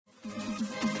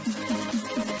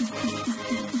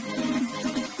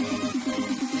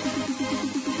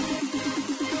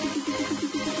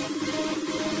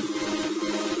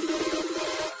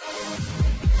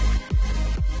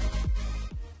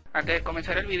Antes de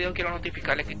comenzar el video quiero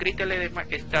notificarles que Cristian Ledesma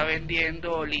está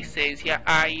vendiendo licencia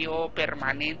IO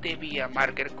permanente vía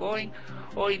Marker Coin,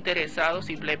 o interesados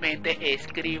simplemente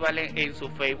escríbanle en su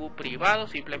Facebook privado,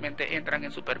 simplemente entran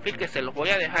en su perfil que se los voy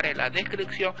a dejar en la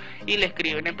descripción y le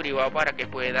escriben en privado para que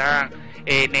puedan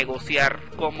negociar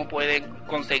cómo pueden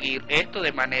conseguir esto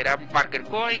de manera Marker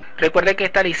Coin. Recuerden que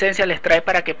esta licencia les trae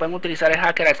para que puedan utilizar el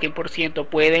hacker al 100%,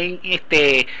 pueden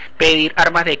pedir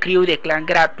armas de crew y de clan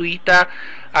gratuita,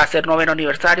 hacer noveno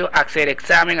aniversario, hacer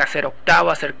examen, hacer octavo,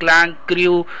 hacer clan,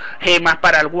 crew, gemas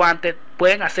para el guante,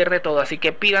 pueden hacer de todo, así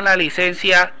que pidan la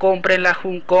licencia, cómprenla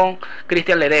con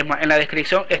Cristian Ledesma. En la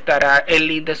descripción estará el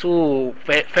link de su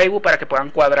Facebook para que puedan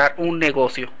cuadrar un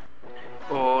negocio.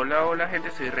 Hola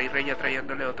gente, soy Rey ya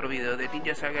trayéndole otro video de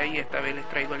Ninja Saga, y esta vez les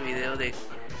traigo el video de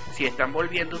si están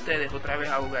volviendo ustedes otra vez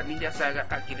a jugar Ninja Saga.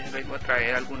 Aquí les vengo a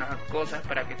traer algunas cosas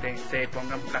para que se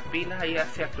pongan las pilas y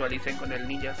se actualicen con el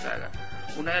Ninja Saga.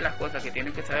 Una de las cosas que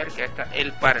tienen que saber que está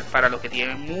para los que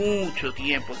tienen mucho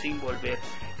tiempo sin volver,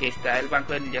 está el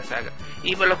banco de Ninja Saga,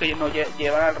 y por los que nos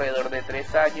llevan alrededor de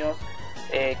 3 años.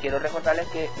 Quiero recordarles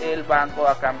que el banco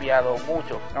ha cambiado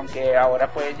mucho, aunque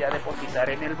ahora pueden ya depositar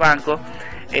en el banco.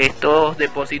 Estos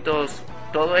depósitos,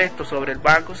 todo esto sobre el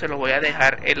banco se los voy a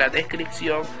dejar en la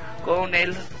descripción con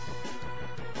el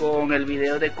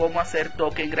video de cómo hacer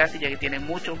token gratis, ya que tiene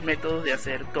muchos métodos de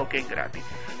hacer token gratis.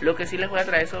 Lo que sí les voy a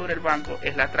traer sobre el banco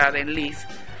es la Traden List,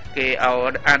 que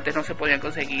ahora antes no se podían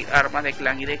conseguir armas de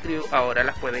clan y de crew, ahora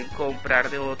las pueden comprar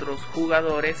de otros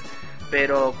jugadores,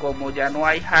 pero como ya no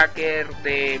hay hacker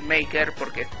de maker,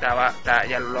 porque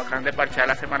ya lo acaban de parchar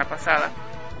la semana pasada,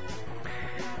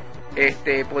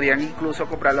 podían incluso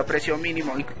comprarlo a precio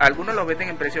mínimo, y algunos lo venden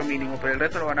en precio mínimo, pero el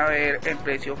resto lo van a ver en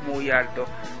precios muy altos,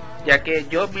 ya que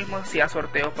yo mismo hacía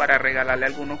sorteos para regalarle a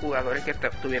algunos jugadores que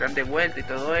estuvieran de vuelta y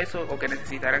todo eso, o que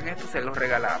necesitaran esto, se los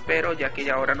regalaba, pero ya que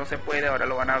ya ahora no se puede, ahora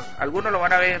algunos lo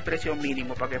van a ver en precio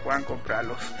mínimo para que puedan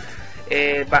comprarlos.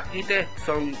 Bajites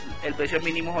son, el precio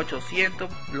mínimo es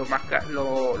 800,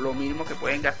 lo mínimo que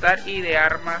pueden gastar, y de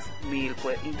armas 1000.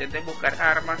 Pues intenten buscar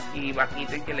armas y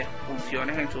bajites que les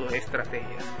funcionen en sus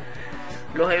estrategias.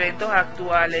 Los eventos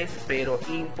actuales pero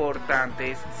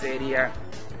importantes serían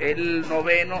el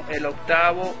noveno, el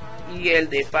octavo y el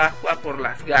de Pascua por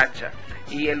las gachas,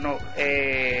 y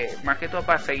más que todo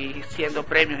para seguir siendo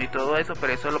premios y todo eso,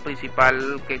 pero eso es lo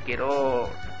principal que quiero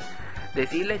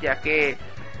decirles, ya que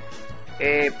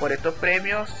por estos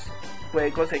premios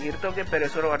pueden conseguir token, pero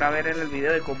eso lo van a ver en el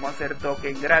video de cómo hacer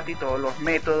token gratis, todos los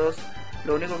métodos.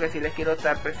 Lo único que sí les quiero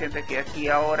estar presente es que aquí,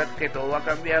 ahora que todo ha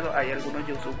cambiado, hay algunos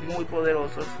jutsus muy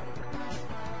poderosos,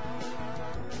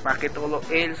 más que todo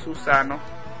el Susano,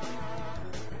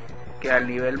 que al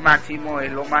nivel máximo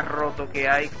es lo más roto que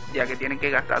hay, ya que tienen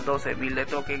que gastar 12.000 de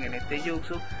token en este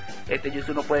jutsu. Este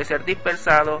jutsu no puede ser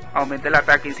dispersado, aumenta el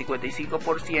ataque en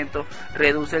 55%,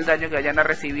 reduce el daño que vayan a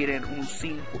recibir en un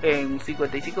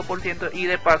 55%, y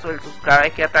de paso cada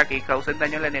vez que ataque y cause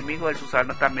daño al enemigo, el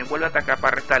Susano también vuelve a atacar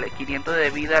para restarle 500 de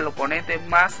vida al oponente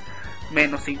más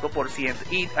menos 5%,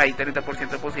 y hay 30%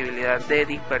 de posibilidad de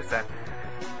dispersar.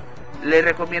 Les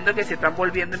recomiendo que si están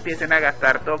volviendo empiecen a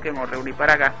gastar token o reunir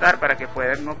para gastar, para que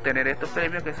puedan obtener estos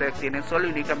premios que se obtienen solo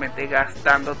y únicamente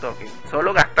gastando token.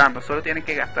 Solo tienen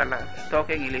que gastar la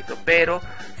token y listo. Pero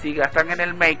si gastan en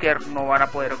el maker no van a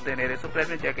poder obtener esos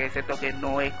premios, ya que ese token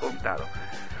no es contado.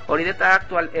 Ahorita está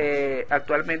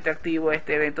actualmente activo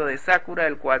este evento de Sakura,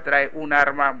 el cual trae un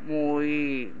arma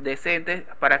muy decente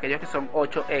para aquellos que son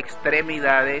 8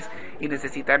 extremidades y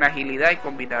necesitan agilidad, y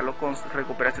combinarlo con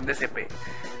recuperación de CP.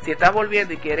 Si estás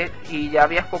volviendo y ya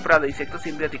habías comprado insectos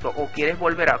simbióticos, o quieres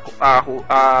volver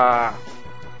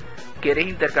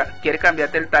quieres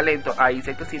cambiarte el talento a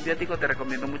insectos simbióticos, te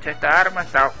recomiendo mucho esta arma.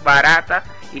 Está barata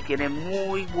y tiene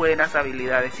muy buenas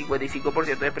habilidades: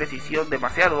 55% de precisión,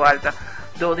 demasiado alta,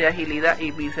 2 de agilidad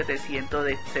y 1700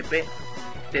 de CP,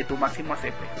 de tu máximo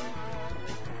CP.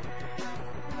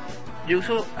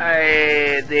 Jutsu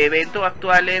de eventos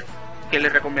actuales que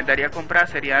les recomendaría comprar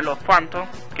serían los Phantom,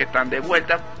 que están de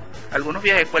vuelta. Algunos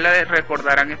viejas escuelas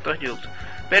recordarán estos jutsu,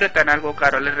 pero están algo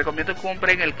caros. Les recomiendo que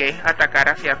compren el que es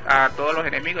atacar a todos los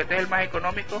enemigos. Este es el más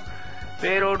económico,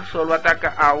 pero solo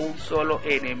ataca a un solo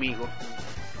enemigo.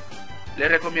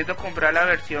 Les recomiendo comprar la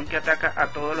versión que ataca a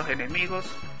todos los enemigos.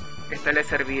 Esta les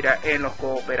servirá en los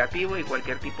cooperativos y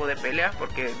cualquier tipo de pelea,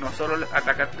 porque no solo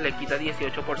le quita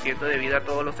 18% de vida a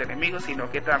todos los enemigos, sino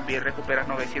que también recuperas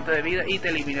 900 de vida y te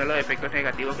elimina los efectos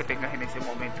negativos que tengas en ese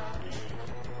momento.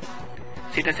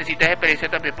 Si necesitas experiencia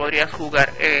también podrías jugar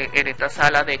en esta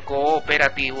sala de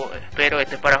cooperativo, pero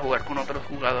este es para jugar con otros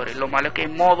jugadores. Lo malo es que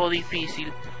en modo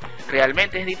difícil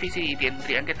Realmente es difícil y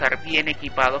tendrían que estar bien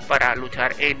equipados para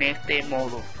luchar en este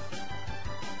modo.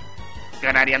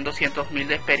 Ganarían 200.000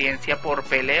 de experiencia por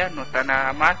pelea, no está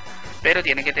nada mal, pero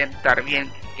tienen que estar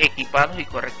bien equipados y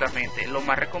correctamente. Lo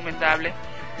más recomendable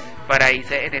para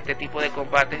irse en este tipo de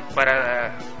combates,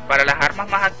 para las armas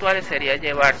más actuales, sería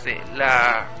llevarse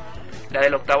la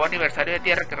del 8º aniversario de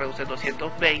tierra, que reduce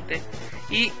 220,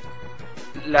 y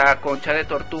la concha de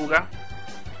tortuga,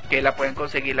 que la pueden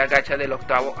conseguir la gacha del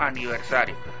 8º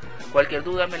aniversario. Cualquier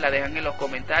duda me la dejan en los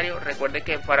comentarios. Recuerden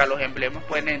que para los emblemas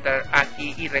pueden entrar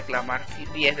aquí y reclamar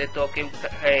 10 de token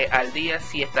al día.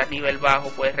 Si estás nivel bajo,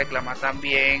 puedes reclamar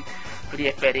también free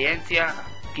experiencia,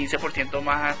 15%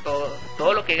 más.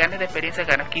 Todo lo que ganes de experiencia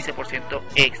ganas 15%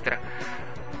 extra.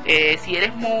 Si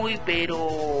eres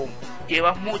pero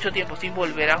llevas mucho tiempo sin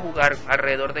volver a jugar,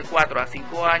 alrededor de 4 a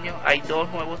 5 años, hay 2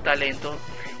 nuevos talentos.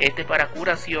 Este para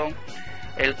curación,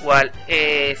 el cual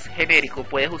es genérico,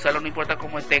 puedes usarlo no importa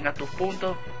cómo tengas tus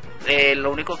puntos. Lo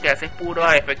único que hace es puro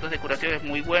a efectos de curación, es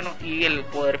muy bueno. Y el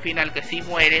poder final, que si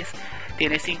mueres,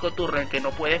 tienes 5 turnos en que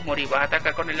no puedes morir, vas a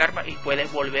atacar con el arma y puedes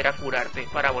volver a curarte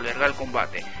para volver al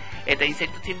combate. Este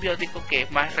insecto simbiótico, que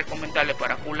es más recomendable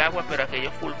para full agua, pero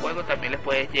aquellos full fuego también les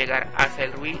puedes llegar a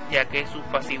servir, ya que sus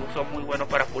pasivos son muy buenos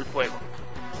para full fuego.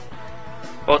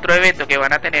 Otro evento que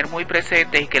van a tener muy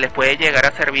presente y que les puede llegar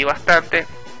a servir bastante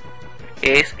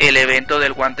es el evento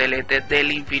del guantelete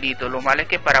del infinito. Lo malo es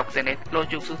que para obtener los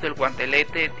jutsus del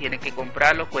guantelete tienen que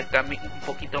comprarlo, cuesta un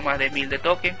poquito más de 1000 de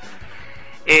token.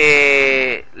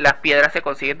 Las piedras se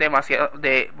consiguen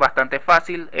bastante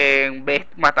fácil.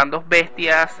 Matando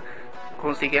bestias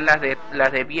consiguen las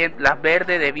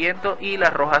verdes de viento y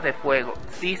las rojas de fuego.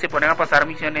 Si se ponen a pasar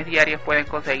misiones diarias, pueden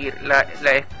conseguir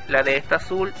la de esta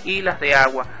azul y las de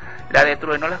agua. La de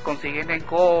trueno las consiguen en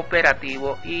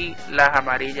cooperativo y las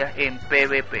amarillas en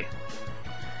PvP.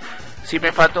 Si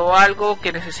me faltó algo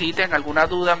que necesiten, alguna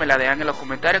duda, me la dejan en los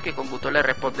comentarios, que con gusto les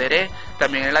responderé.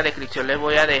 También en la descripción les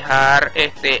voy a dejar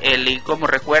el link, como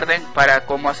recuerden, para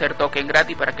cómo hacer token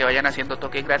gratis, para que vayan haciendo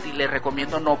token gratis. Les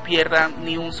recomiendo no pierdan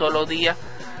ni un solo día,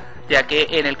 ya que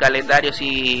en el calendario,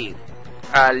 si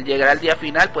al llegar al día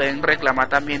final, pueden reclamar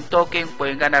también token,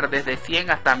 pueden ganar desde 100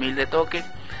 hasta 1000 de token.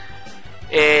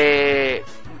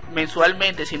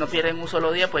 Mensualmente, si no pierden un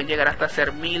solo día, pueden llegar hasta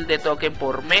hacer 1000 de token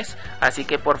por mes. Así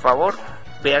que por favor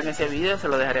vean ese video, se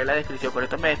lo dejaré en la descripción. Con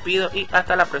esto me despido y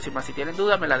hasta la próxima. Si tienen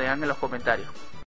dudas, me la dejan en los comentarios.